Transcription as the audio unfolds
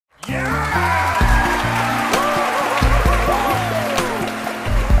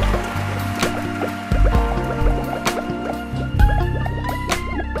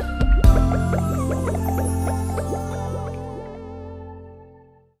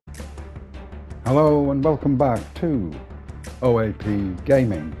Hello and welcome back to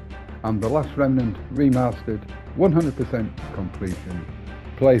OAP-Gaming and the last Remnant Remastered 100% completion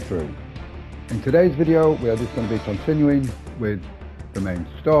playthrough. In today's video we are just going to be continuing with the main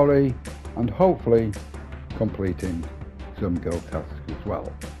story and hopefully completing some guild tasks as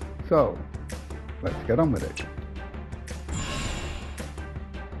well. So let's get on with it.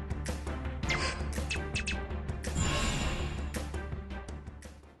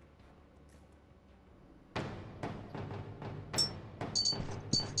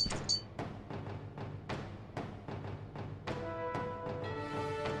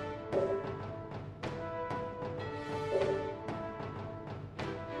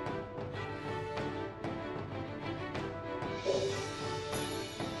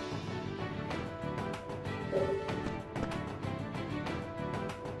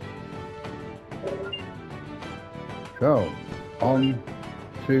 So, on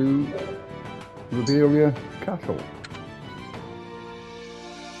to Robelia Castle,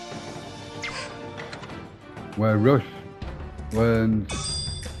 where Rush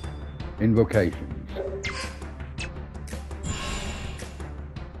learns invocations.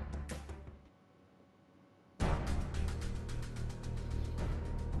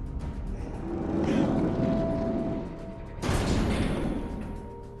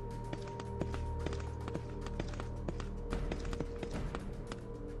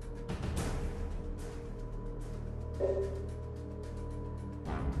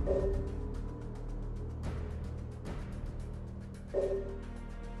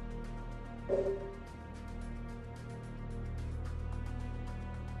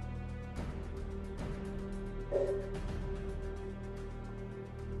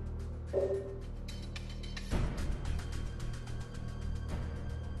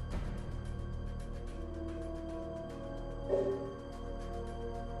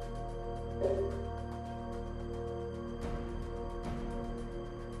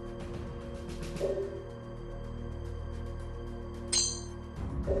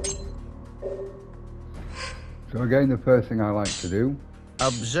 So again, the first thing I like to do,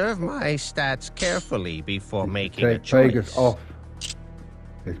 observe my stats carefully before making a take choice. Vegas off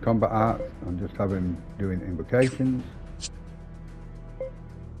his combat art and just have him doing invocations.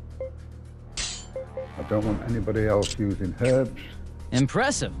 I don't want anybody else using herbs.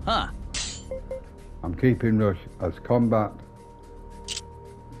 Impressive, huh? I'm keeping Rush as combat,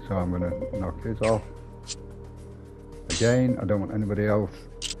 so I'm going to knock his off. Again, I don't want anybody else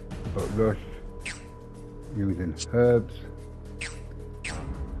but Rush using herbs,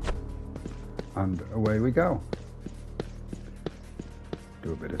 and away we go.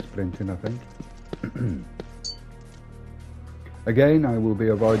 Do a bit of sprinting, I think. Again, I will be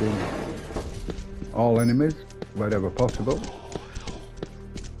avoiding all enemies wherever possible.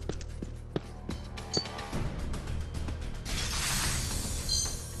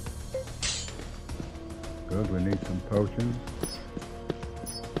 Good, we need some potions.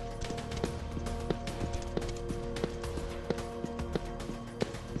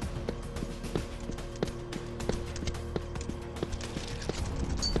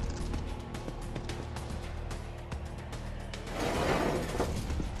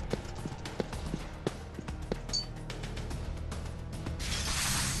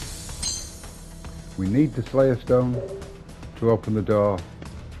 We need the Slayer Stone to open the door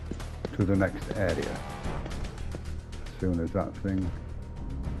to the next area. As soon as that thing...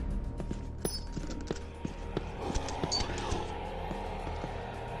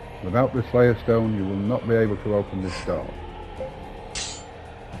 Without the Slayer Stone, you will not be able to open this door.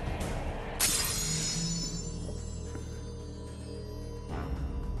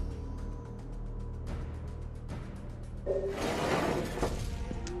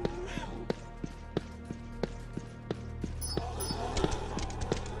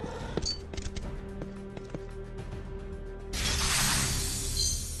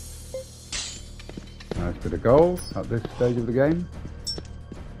 Nice bit of gold at this stage of the game.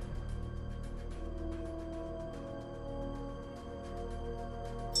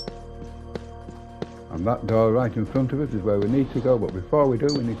 And that door right in front of us is where we need to go, but before we do,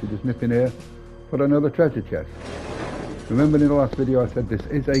 we need to just nip in here for another treasure chest. Remember in the last video I said this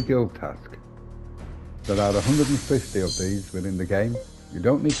is a guild task. There are 150 of these within the game. You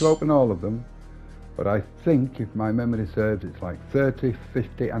don't need to open all of them, but I think, if my memory serves, it's like 30,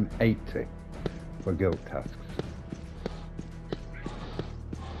 50 and 80 for guild tasks.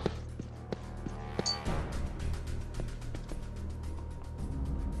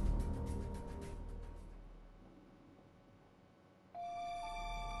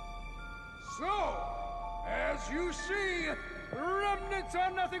 So, as you see, Remnant Remnants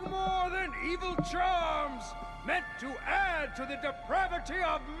are nothing more than evil charms, meant to add to the depravity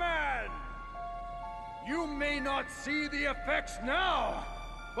of man. You may not see the effects now,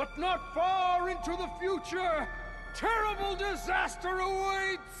 but not far into the future, terrible disaster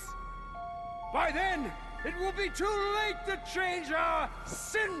awaits! By then, it will be too late to change our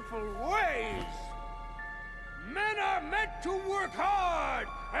sinful ways! Men are meant to work hard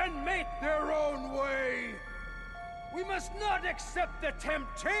and make their own way! We must not accept the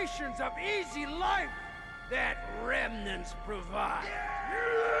temptations of easy life that remnants provide.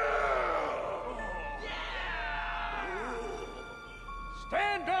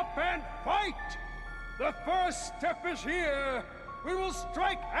 Stand up and fight! The first step is here! We will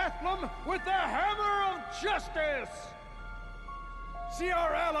strike Athlum with the hammer of justice! See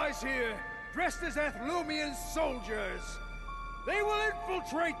our allies here, dressed as Athlumian soldiers! They will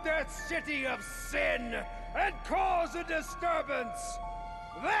infiltrate that city of sin and cause a disturbance!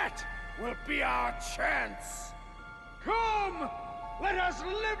 That will be our chance! Come! Let us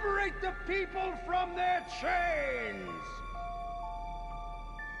liberate the people from their chains!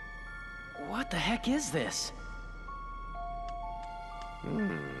 What the heck is this?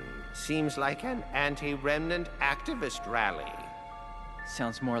 Seems like an anti-remnant activist rally.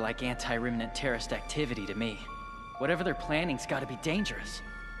 Sounds more like anti-remnant terrorist activity to me. Whatever they're planning's gotta be dangerous.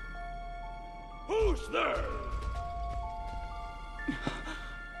 Who's there?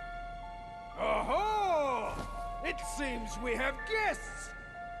 Oh! It seems we have guests!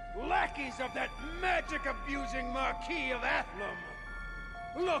 Lackeys of that magic-abusing Marquis of Athlum!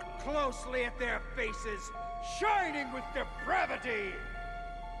 Look closely at their faces, shining with depravity!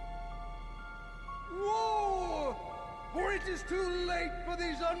 Whoa! For it is too late for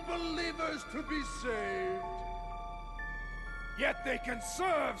these unbelievers to be saved. Yet they can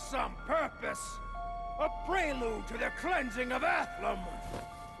serve some purpose. A prelude to the cleansing of Athlum.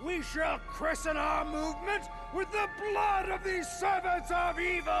 We shall christen our movement with the blood of these servants of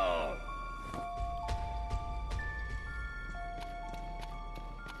evil!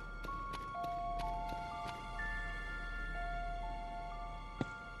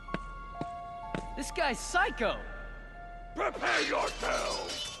 This guy's psycho! Prepare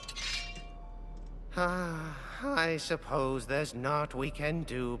yourselves! I suppose there's naught we can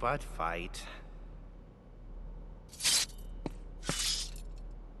do but fight.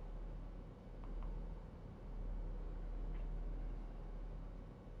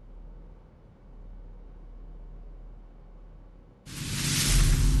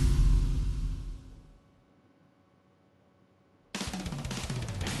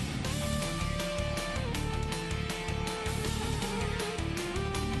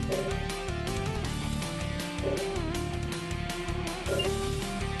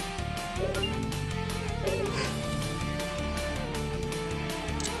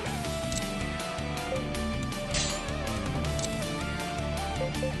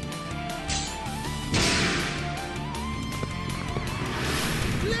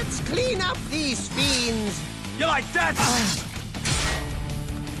 Let's clean up these fiends! You like that?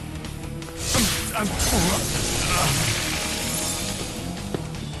 That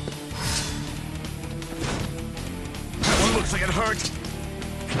one looks like it hurt.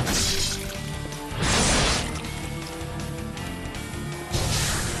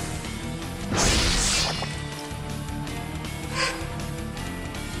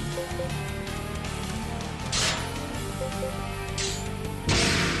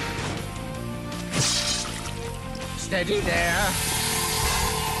 Steady there.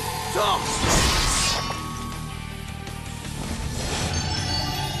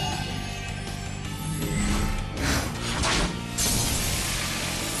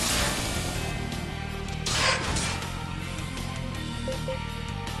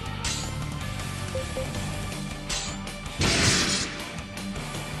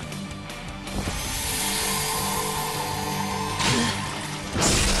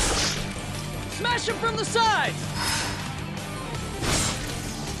 Smash him from the side!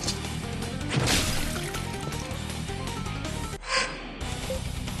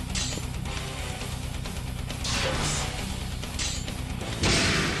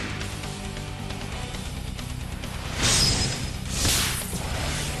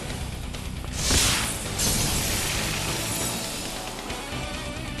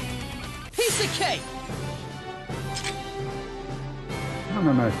 Piece of cake! And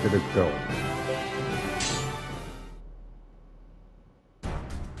a nice bit of gold.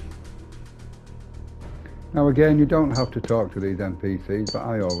 Now again, you don't have to talk to these NPCs, but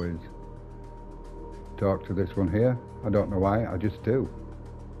I always talk to this one here. I don't know why, I just do.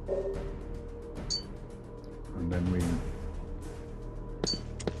 And then we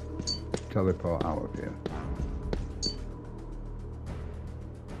teleport out of here.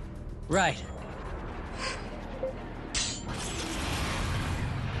 Right.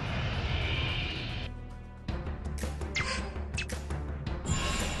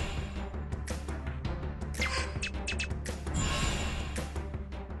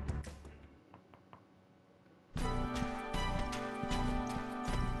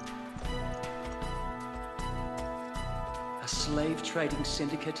 A slave trading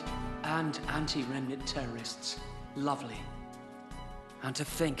syndicate and anti-remnant terrorists. Lovely. And to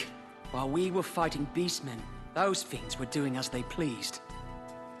think, while we were fighting beastmen, those fiends were doing as they pleased.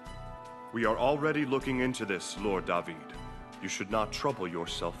 We are already looking into this, Lord David. You should not trouble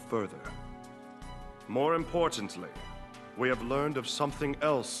yourself further. More importantly, we have learned of something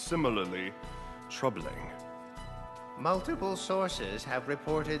else similarly troubling. Multiple sources have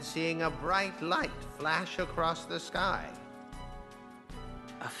reported seeing a bright light flash across the sky.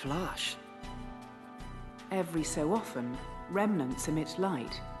 A flash? Every so often, remnants emit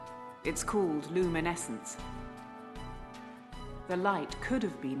light. It's called luminescence. The light could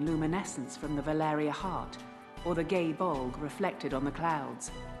have been luminescence from the Valeria heart, or the gay bulg reflected on the clouds.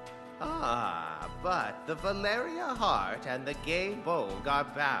 Ah, but the Valeria heart and the gay bulg are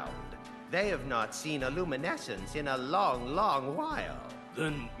bound. They have not seen a luminescence in a long, long while.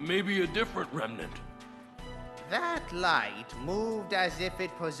 Then maybe a different remnant. That light moved as if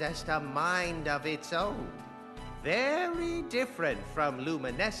it possessed a mind of its own. Very different from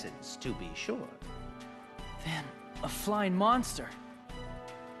luminescence, to be sure. Then, a flying monster.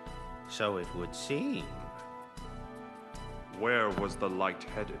 So it would seem. Where was the light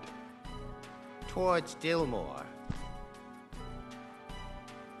headed? Towards Dillmoor.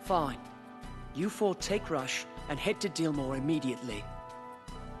 Fine. You four take Rush and head to Dillmoor immediately.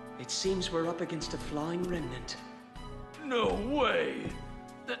 It seems we're up against a flying remnant. No way!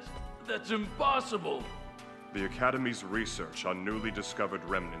 That's impossible! The Academy's research on newly discovered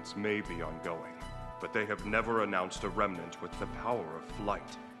remnants may be ongoing, but they have never announced a remnant with the power of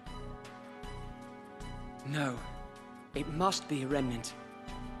flight. No. It must be a remnant.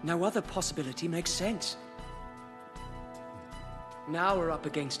 No other possibility makes sense. Now we're up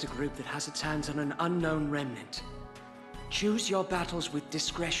against a group that has its hands on an unknown remnant. Choose your battles with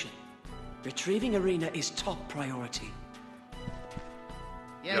discretion. Retrieving Arena is top priority.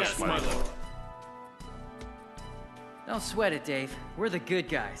 Yes, my lord. Don't sweat it, Dave. We're the good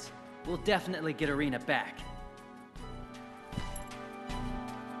guys. We'll definitely get Arena back.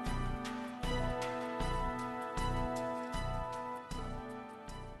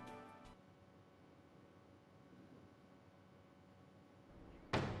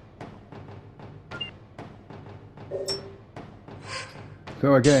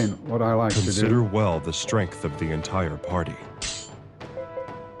 So again, what I like to Consider do... well the strength of the entire party.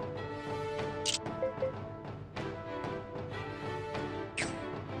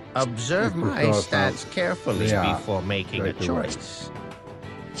 Observe Let's my sort out stats carefully before making a straight away. choice.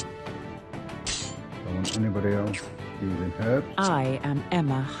 Don't want anybody else using herbs. I am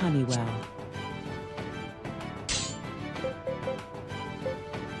Emma Honeywell.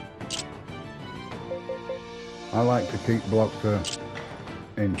 I like to keep blocks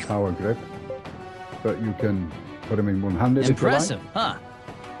in power grip, but you can put them in one-handed if you like. Impressive, huh?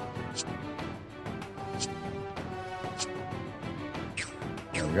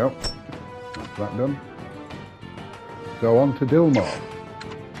 There we go. That's that done. So on to Dillmoor,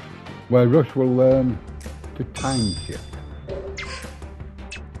 where Rush will learn to time shift.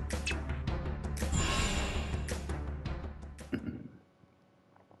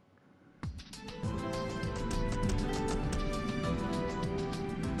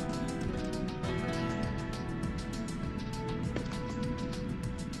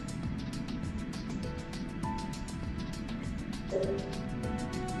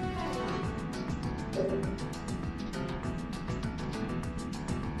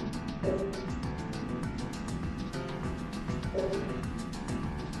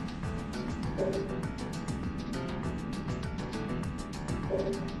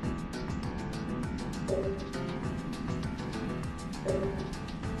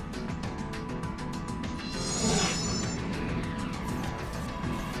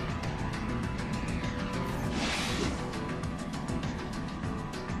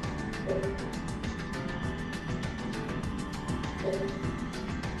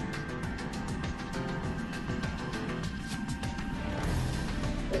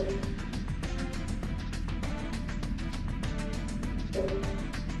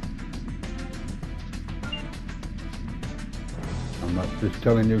 And that's just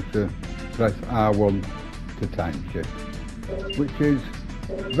telling you to press R1 to time shift, which is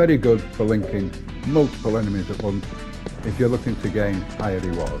Very good for linking multiple enemies at once if you're looking to gain higher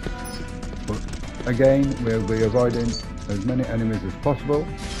rewards. But again, we'll be avoiding as many enemies as possible.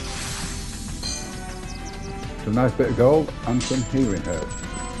 Some nice bit of gold and some healing herbs.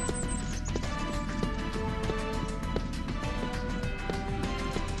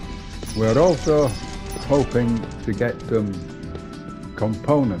 We're also hoping to get some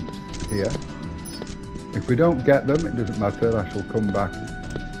components here. If we don't get them, it doesn't matter, I shall come back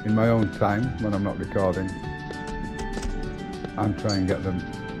in my own time when I'm not recording and try and get them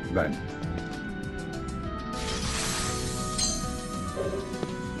then.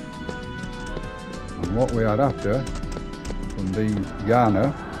 And what we are after from these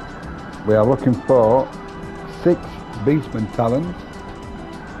Yana, we are looking for 6 Beastman Talons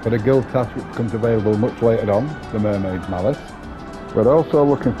for the guild task which becomes available much later on, the Mermaid's Malice. We're also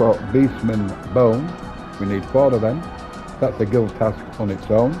looking for Beastman Bone. We need 4 of them. That's a guild task on its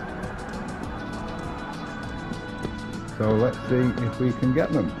own. So let's see if we can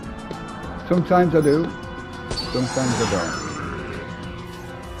get them. Sometimes I do, sometimes I don't.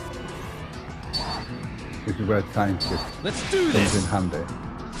 This is where time shift comes in handy.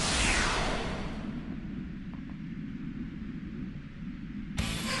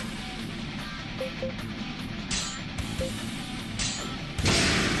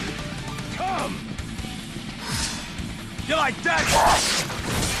 You like that?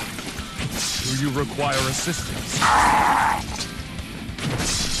 Do you require assistance?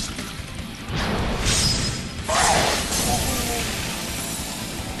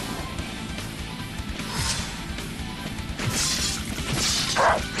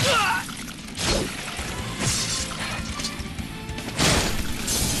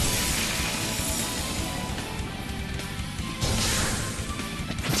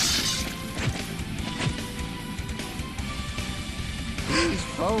 These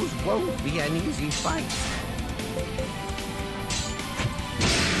foes won't be an easy fight.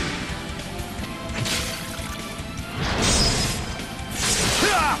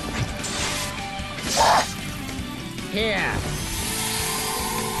 Here.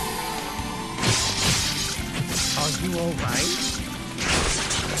 Are you all right?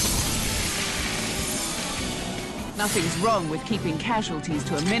 Nothing's wrong with keeping casualties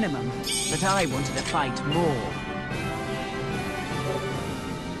to a minimum, but I wanted to fight more.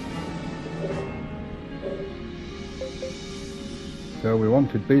 So we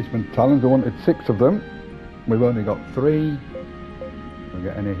wanted Beastman Talons, we wanted 6 of them. We've only got 3. We'll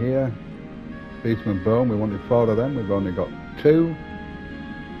get any here. Beastman Bone, we wanted 4 of them, we've only got 2.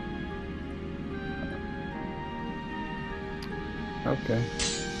 Okay.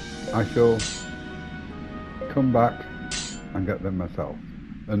 I shall come back and get them myself.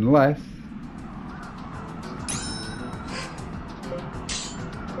 Unless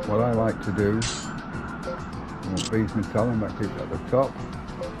what I like to do, we want Beastman Talon, that keeps at the top,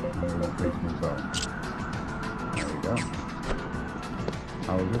 and we want Beastman Bone. There we go.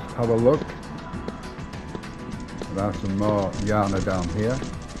 I'll just have a look. There are some more Yana down here.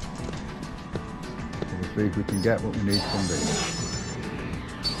 So we'll see if we can get what we need from these.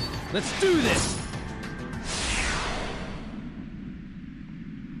 Let's do this!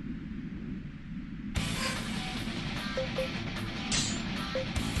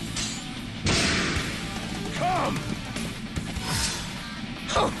 Come!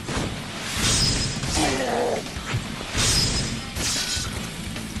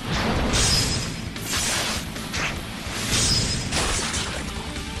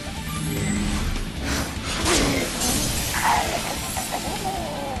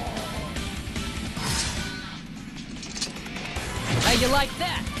 How you like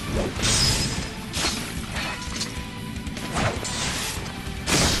that?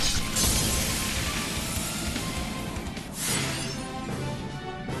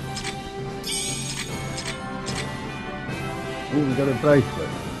 Oh, we got a bracelet.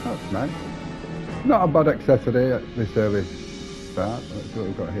 That's nice. Not a bad accessory at this early start. Let's see what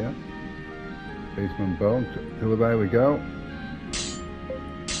we've got here. Beastman Bone. So there we go.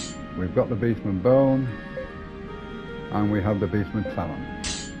 We've got the Beastman Bone. And we have the Beastman Talon,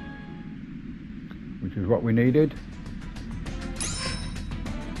 which is what we needed.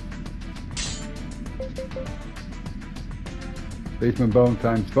 Beastman Bone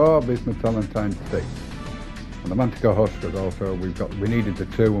times 4, Beastman Talon times 6. And the Manticore Huskers also, we needed the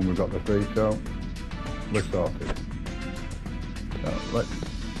 2 and we've got the 3, so we're sorted. So let's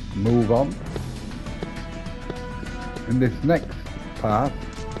move on. In this next part,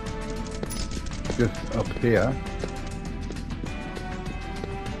 just up here,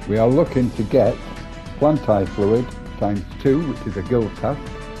 we are looking to get Planti Fluid times 2, which is a guild task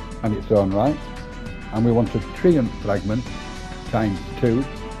and its own right, and we want a Treant fragment times 2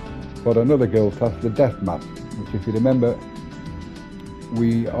 for another guild task, the Death Mask, which, if you remember,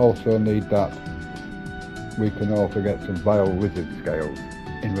 we also need that. We can also get some Vile Wizard scales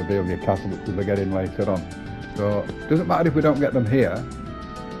in Robelia Castle, which we'll be getting later on. So it doesn't matter if we don't get them here,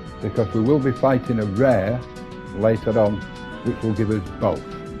 because we will be fighting a rare later on, which will give us both.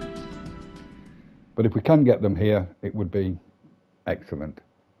 But if we can get them here, it would be excellent.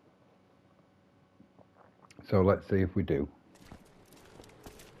 So let's see if we do.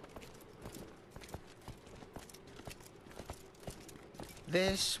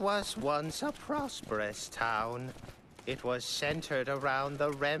 This was once a prosperous town. It was centered around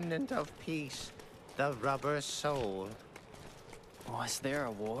the remnant of peace, the Rubber Soul. Was there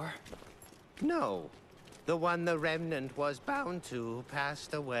a war? No. The one the remnant was bound to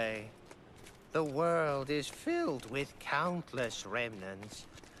passed away. The world is filled with countless remnants.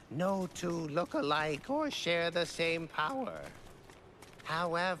 No two look alike or share the same power.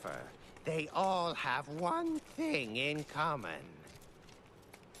 However, they all have one thing in common.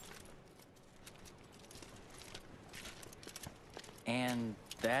 And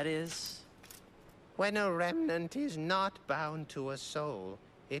that is? When a remnant is not bound to a soul,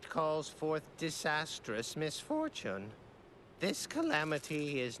 it calls forth disastrous misfortune. This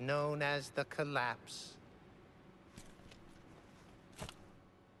calamity is known as the Collapse.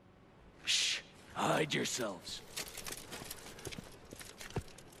 Shh! Hide yourselves.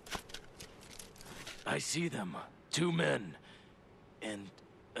 I see them. 2 men. And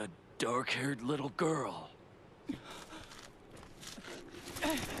a dark-haired little girl.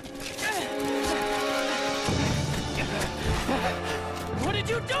 What did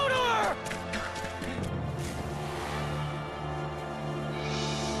you do to her?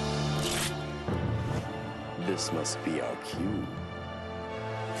 This must be our cue.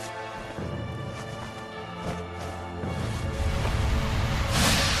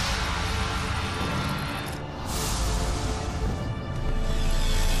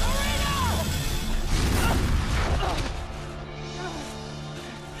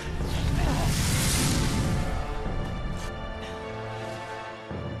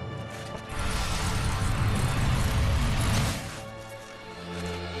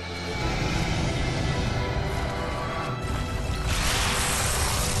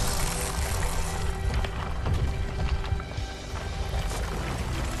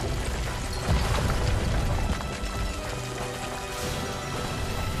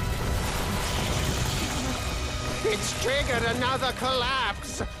 It's triggered another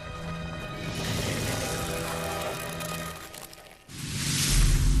collapse!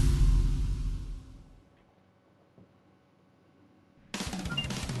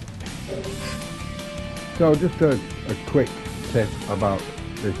 So just a quick tip about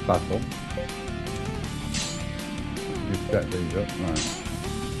this battle. Just set these up, right.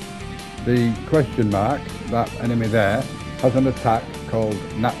 The question mark, that enemy there, has an attack called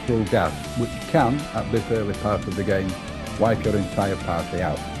Natural Gas, which can, at this early part of the game, wipe your entire party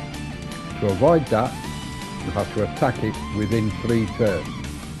out. To avoid that, you have to attack it within 3 turns.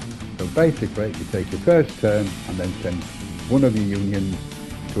 So basically, you take your first turn and then send one of your unions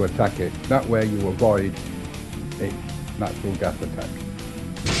to attack it. That way you avoid its natural gas attack.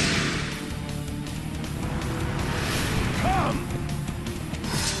 Come!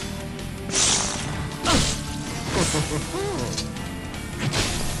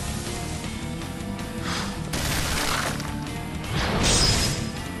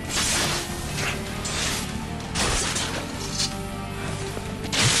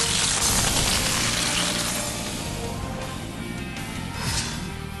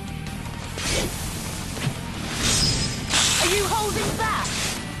 Are you holding back?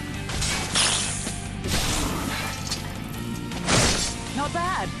 Not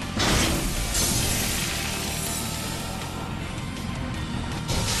bad.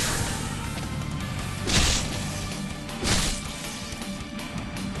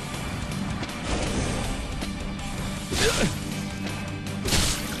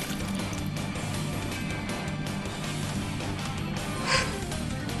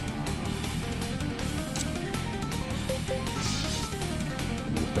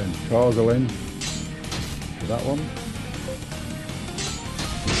 Send Torgal in to that one.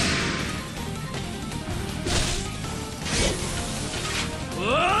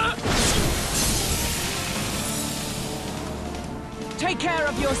 Take care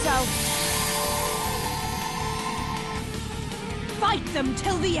of yourself. Fight them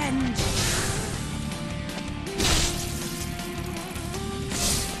till the end.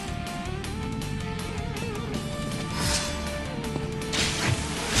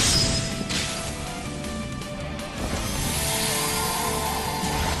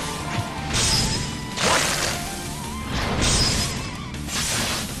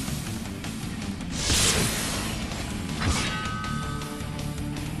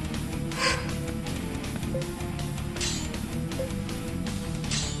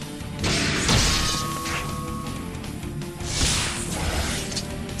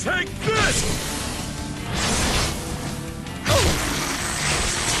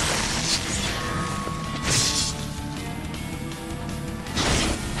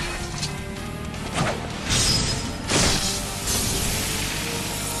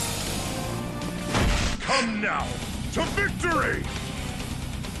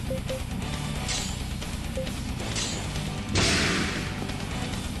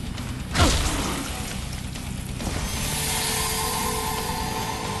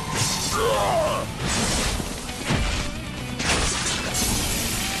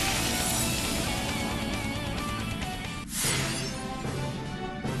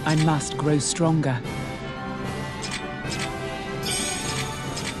 I must grow stronger.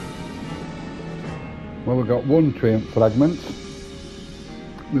 Well, we got 1 Triumph fragment.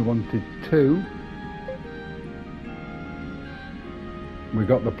 We wanted 2. We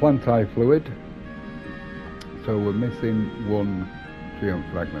got the planti fluid. So we're missing 1 Triumph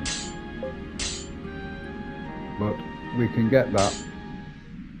fragment. But we can get that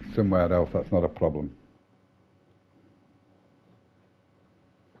somewhere else, that's not a problem.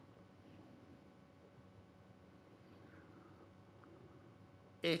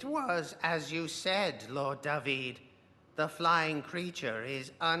 It was as you said, Lord David. The flying creature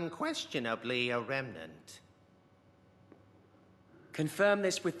is unquestionably a remnant. Confirm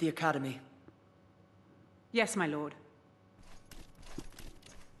this with the Academy. Yes, my lord.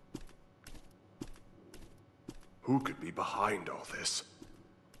 Who could be behind all this?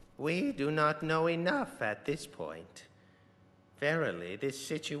 We do not know enough at this point. Verily, this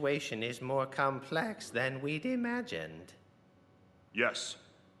situation is more complex than we'd imagined. Yes,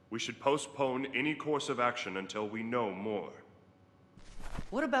 we should postpone any course of action until we know more.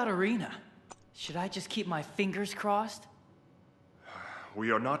 What about Arena? Should I just keep my fingers crossed?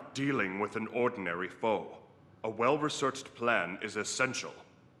 We are not dealing with an ordinary foe. A well-researched plan is essential.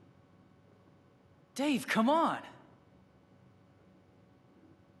 Dave, come on!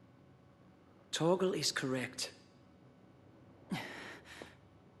 Torgal is correct.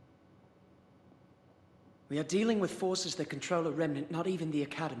 We are dealing with forces that control a remnant not even the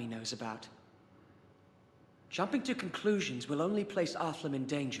Academy knows about. Jumping to conclusions will only place Athlum in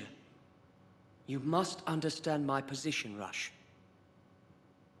danger. You must understand my position, Rush.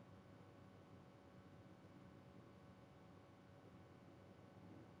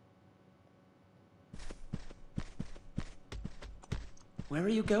 Where are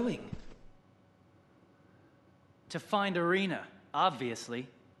you going? To find Arena, obviously.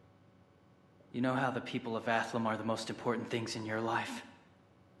 You know how the people of Athlum are the most important things in your life?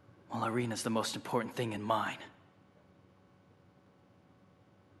 Well, Arena's the most important thing in mine.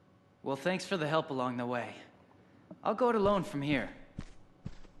 Well, thanks for the help along the way. I'll go it alone from here.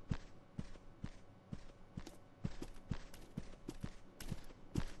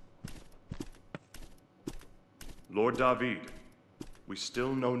 Lord David, we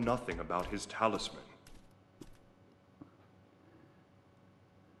still know nothing about his talisman.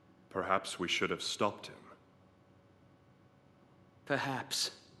 Perhaps we should have stopped him.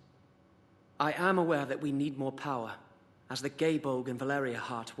 Perhaps. I am aware that we need more power, as the Gaybolg and Valeria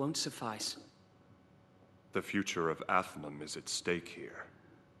heart won't suffice. The future of Athlum is at stake here.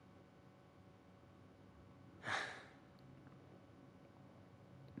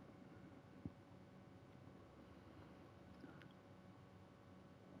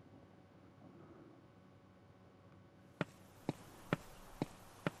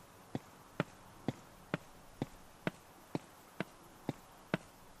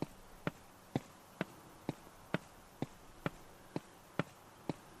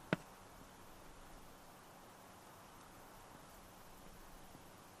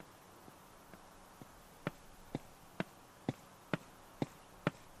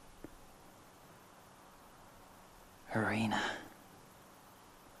 Arena.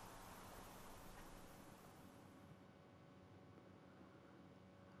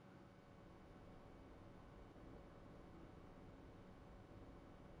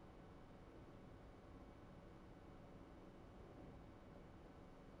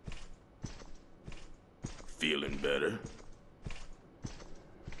 Feeling better?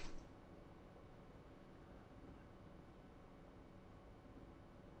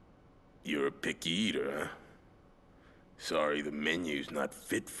 You're a picky eater, huh? Sorry, the menu's not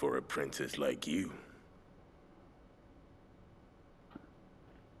fit for a princess like you.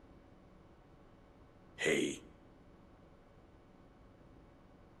 Hey.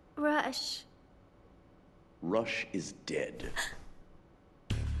 Rush. Rush is dead.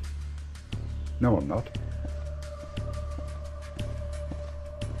 No, I'm not.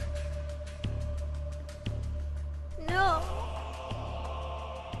 No.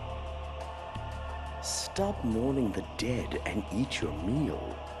 Stop mourning the dead and eat your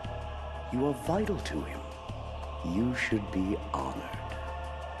meal. You are vital to him. You should be honored.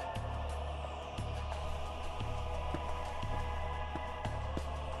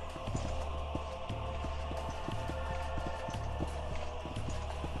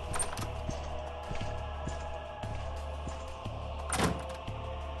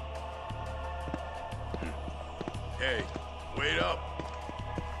 Hey, wait up.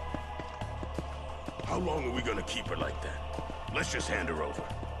 How long are we gonna keep her like that? Let's just hand her over.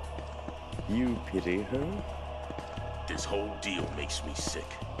 You pity her? This whole deal makes me sick.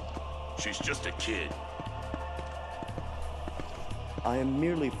 She's just a kid. I am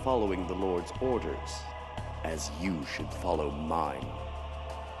merely following the Lord's orders, as you should follow mine.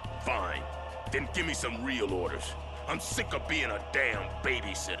 Fine. Then give me some real orders. I'm sick of being a damn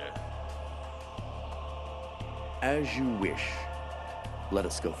babysitter. As you wish. Let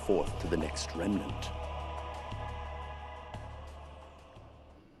us go forth to the next remnant.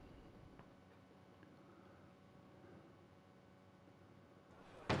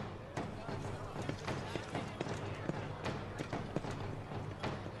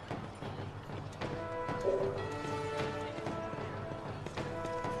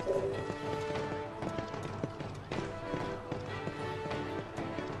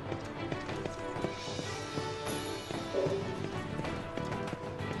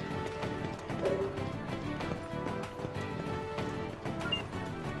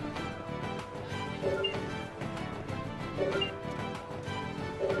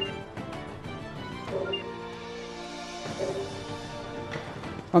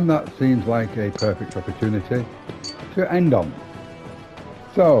 And that seems like a perfect opportunity to end on.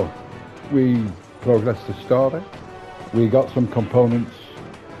 So, we progressed the story. We got some components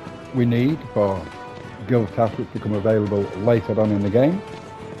we need for guild tasks which become available later on in the game.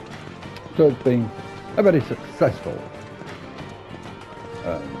 So it's been a very successful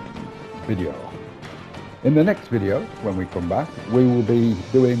video. In the next video, when we come back, we will be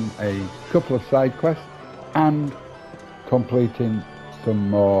doing a couple of side quests and completing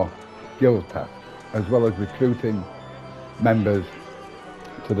some more guild tasks, as well as recruiting members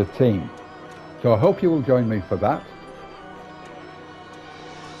to the team. So I hope you will join me for that.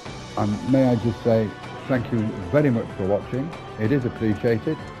 And may I just say thank you very much for watching. It is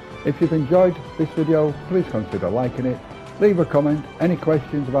appreciated. If you've enjoyed this video, please consider liking it. Leave a comment. Any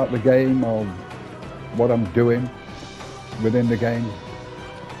questions about the game or what I'm doing within the game,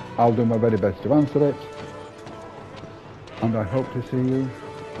 I'll do my very best to answer it. And I hope to see you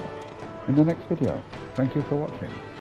in the next video. Thank you for watching.